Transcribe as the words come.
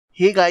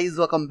Hey guys,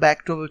 welcome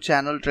back to our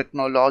channel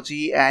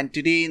Tricknology, and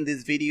today in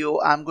this video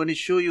I'm going to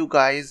show you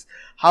guys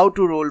how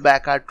to roll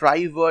back a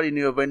driver in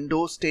your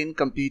Windows 10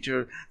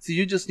 computer. So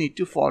you just need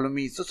to follow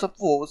me. So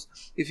suppose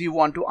if you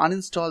want to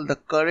uninstall the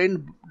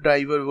current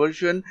driver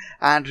version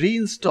and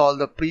reinstall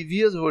the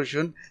previous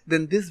version,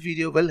 then this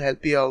video will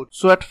help you out.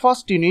 So at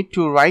first you need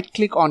to right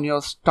click on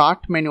your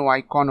start menu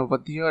icon over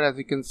there. As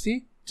you can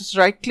see, just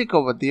right click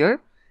over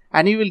there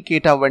and you will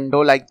get a window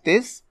like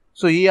this.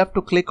 So you have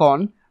to click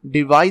on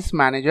device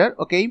manager.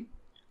 Okay,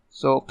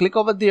 so click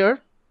over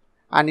there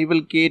and you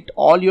will get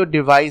all your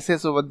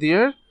devices over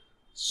there.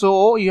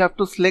 So you have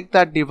to select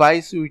that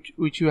device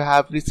which you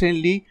have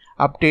recently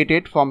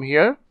updated from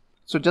here.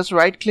 So just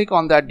right click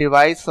on that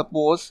device.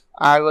 Suppose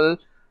I will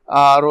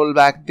roll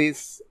back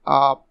this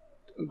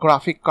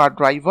graphic card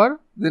driver.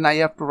 Then I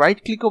have to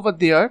right click over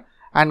there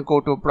and go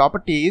to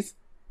properties,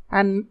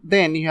 and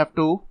then you have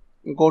to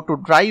go to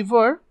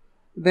driver.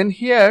 Then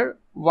here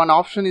one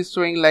option is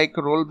showing like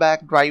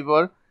rollback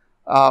driver,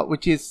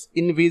 which is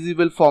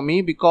invisible for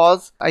me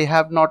because I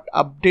have not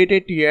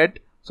updated yet.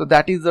 So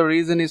that is the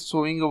reason it's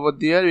showing over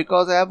there,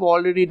 because I have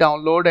already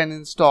downloaded and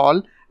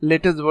installed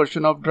latest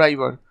version of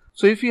driver.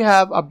 So if you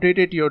have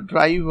updated your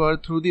driver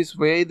through this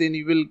way, then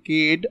you will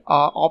get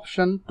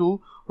option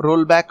to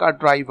roll back a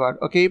driver.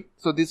 Okay,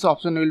 so this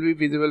option will be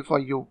visible for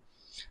you.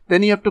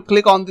 Then you have to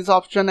click on this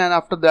option, and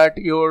after that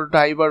your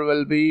driver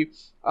will be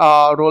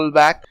rolled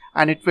back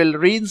and it will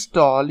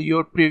reinstall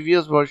your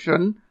previous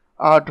version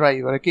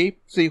driver. Okay,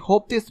 so I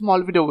hope this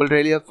small video will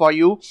really help for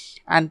you,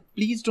 and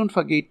please don't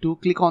forget to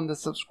click on the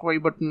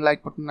subscribe button,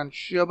 like button and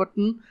share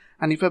button.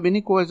 And if you have any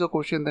queries or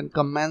question, then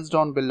comments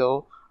down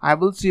below. I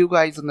will see you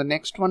guys in the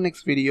next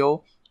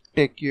video.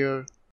 Take care.